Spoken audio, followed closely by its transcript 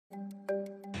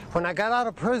When I got out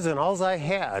of prison, all I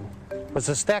had was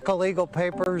a stack of legal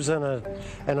papers and a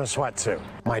sweatsuit.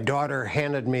 My daughter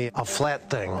handed me a flat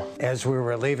thing as we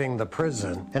were leaving the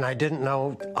prison, and I didn't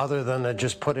know other than to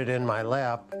just put it in my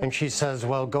lap. And she says,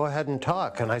 well, go ahead and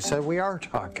talk. And I said, we are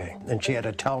talking. And she had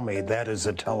to tell me that is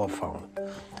a telephone.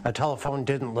 A telephone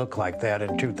didn't look like that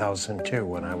in 2002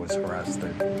 when I was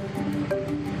arrested.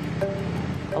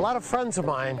 A lot of friends of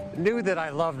mine knew that I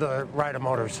loved to ride a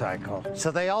motorcycle,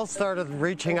 so they all started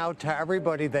reaching out to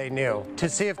everybody they knew to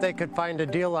see if they could find a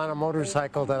deal on a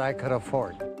motorcycle that I could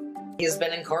afford. He's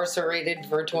been incarcerated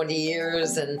for 20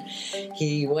 years, and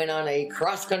he went on a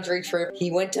cross-country trip. He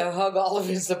went to hug all of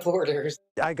his supporters.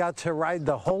 I got to ride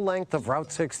the whole length of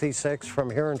Route 66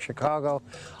 from here in Chicago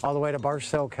all the way to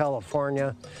Barstow,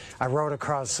 California. I rode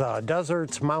across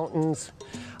deserts, mountains.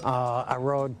 I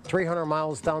rode 300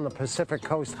 miles down the Pacific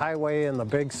Coast Highway in the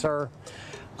Big Sur.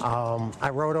 I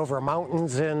rode over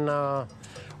mountains in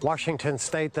Washington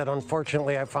State that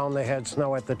unfortunately I found they had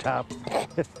snow at the top.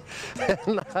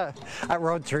 And, I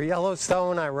rode through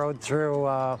Yellowstone. I rode through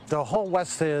the whole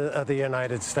west of the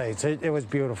United States. It was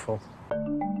beautiful.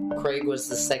 Craig was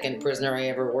the second prisoner I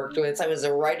ever worked with. I was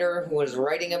a writer who was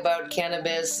writing about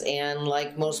cannabis, and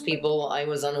like most people, I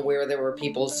was unaware there were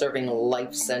people serving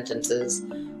life sentences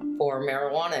for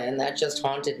marijuana, and that just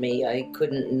haunted me. I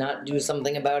couldn't not do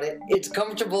something about it. It's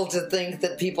comfortable to think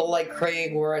that people like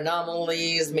Craig were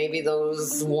anomalies, maybe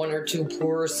those one or two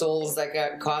poor souls that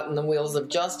got caught in the wheels of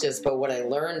justice, but what I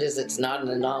learned is it's not an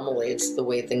anomaly, it's the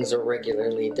way things are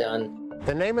regularly done.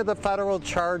 The name of the federal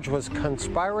charge was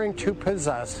conspiring to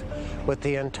possess with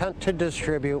the intent to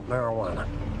distribute marijuana.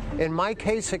 In my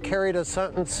case, it carried a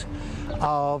sentence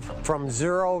of from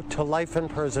 0 to life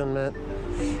imprisonment.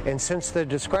 And since the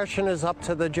discretion is up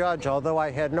to the judge, although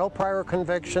I had no prior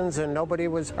convictions and nobody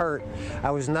was hurt,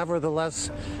 I was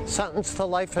nevertheless sentenced to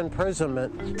life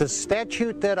imprisonment. The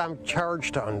statute that I'm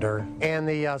charged under and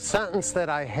the sentence that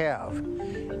I have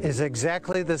is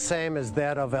exactly the same as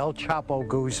that of El Chapo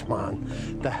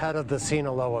Guzman, the head of the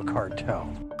Sinaloa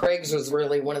cartel. Craig's was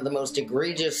really one of the most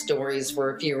egregious stories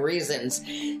for a few reasons.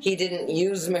 He didn't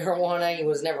use marijuana. He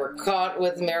was never caught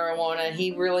with marijuana.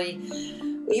 He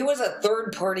was a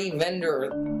third-party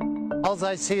vendor. All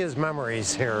I see is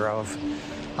memories here of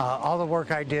all the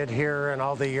work I did here and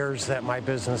all the years that my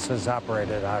business has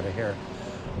operated out of here.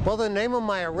 Well, the name of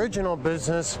my original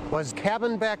business was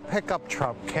Cabin Back Pickup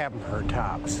Truck Camper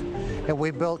Tops. And we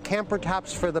built camper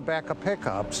tops for the back of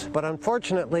pickups. But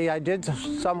unfortunately, I did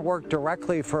some work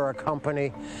directly for a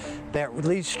company that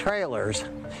leased trailers.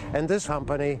 And this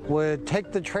company would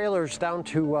take the trailers down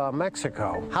to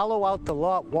Mexico, hollow out the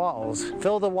lot walls,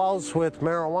 fill the walls with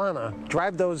marijuana,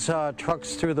 drive those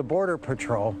trucks through the Border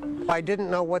Patrol. I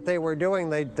didn't know what they were doing.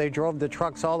 They drove the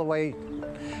trucks all the way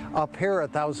up here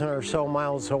 1,000 or so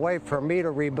miles away for me to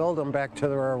rebuild them back to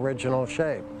their original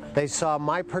shape. They saw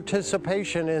my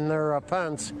participation in their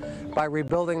offense by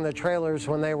rebuilding the trailers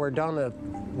when they were done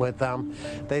with them.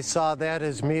 They saw that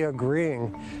as me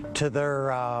agreeing to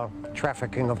their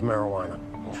trafficking of marijuana.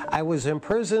 I was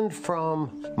imprisoned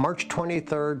from March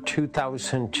 23rd,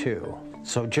 2002.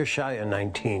 So just shy of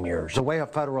 19 years. The way a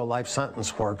federal life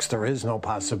sentence works, there is no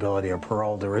possibility of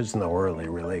parole, there is no early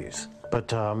release.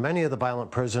 But many of the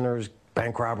violent prisoners,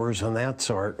 bank robbers and that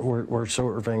sort, were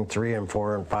serving 3 and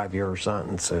 4 and 5 year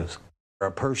sentences.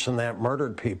 A person that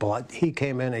murdered people, he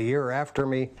came in a year after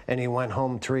me and he went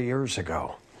home 3 years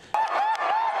ago.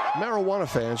 Marijuana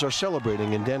fans are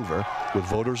celebrating in Denver, with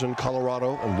voters in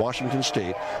Colorado and Washington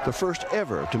State the first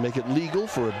ever to make it legal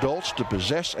for adults to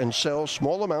possess and sell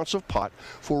small amounts of pot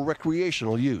for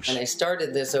recreational use. And I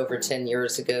started this over 10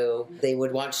 years ago. They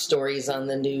would watch stories on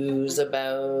the news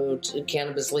about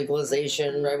cannabis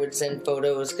legalization. I would send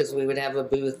photos because we would have a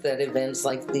booth at events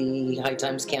like the High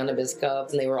Times Cannabis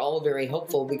Cup. And they were all very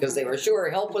hopeful because they were sure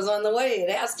help was on the way. It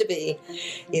has to be.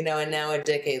 You know, and now a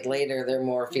decade later, they're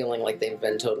more feeling like they've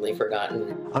been totally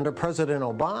forgotten. Under President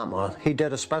Obama, he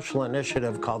did a special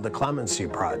initiative called the Clemency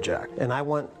Project, and I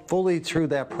went fully through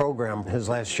that program. His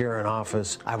last year in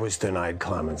office, I was denied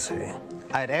clemency.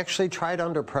 I'd actually tried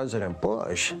under President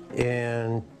Bush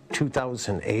in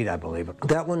 2008, I believe.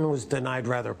 That one was denied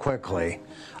rather quickly.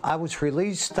 I was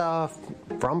released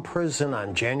from prison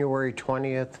on January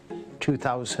 20th,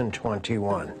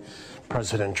 2021,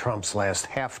 President Trump's last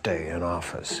half day in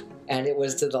office. And it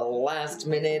was to the last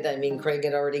minute. I mean, Craig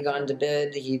had already gone to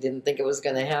bed. He didn't think it was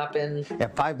going to happen.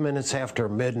 At 5 minutes after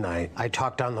midnight, I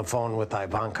talked on the phone with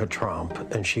Ivanka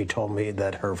Trump, and she told me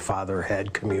that her father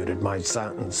had commuted my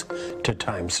sentence to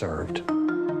time served.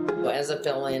 As a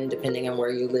felon, depending on where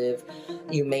you live,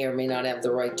 you may or may not have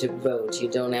the right to vote. You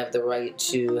don't have the right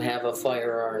to have a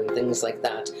firearm, things like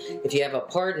that. If you have a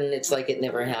pardon, it's like it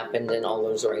never happened and all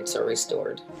those rights are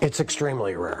restored. It's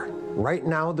extremely rare. Right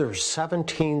now, there's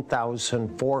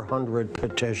 17,400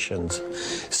 petitions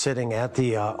sitting at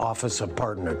the Office of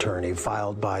Pardon Attorney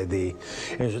filed by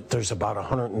there's about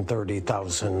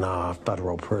 130,000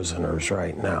 federal prisoners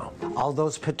right now. All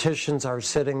those petitions are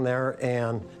sitting there,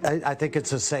 and I think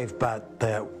it's a safe bet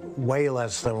that way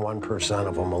less than 1%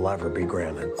 of them will ever be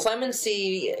granted.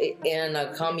 Clemency and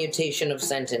a commutation of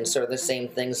sentence are the same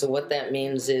thing. So what that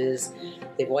means is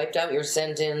they've wiped out your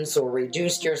sentence or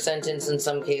reduced your sentence in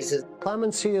some cases.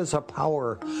 Clemency is a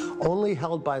power only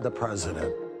held by the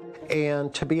president.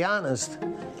 And to be honest,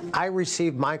 I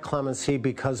received my clemency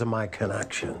because of my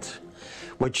connections,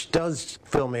 which does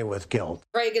fill me with guilt.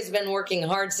 Craig has been working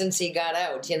hard since he got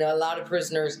out. You know, a lot of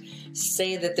prisoners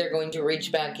say that they're going to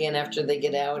reach back in after they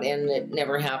get out, and it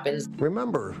never happens.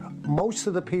 Remember, most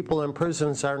of the people in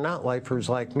prisons are not lifers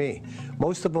like me.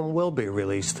 Most of them will be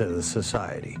released to the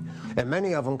society. And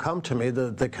many of them come to me,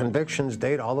 the convictions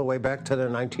date all the way back to the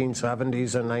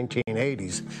 1970s and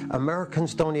 1980s.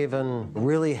 Americans don't even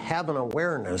really have an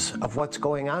awareness of what's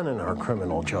going on in our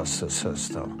criminal justice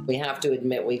system. We have to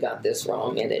admit we got this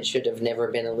wrong, and it should have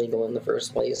never been illegal in the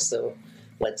first place, so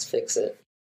let's fix it.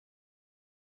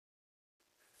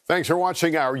 Thanks for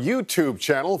watching our YouTube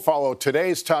channel. Follow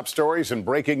today's top stories and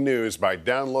breaking news by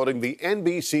downloading the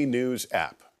NBC News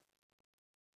app.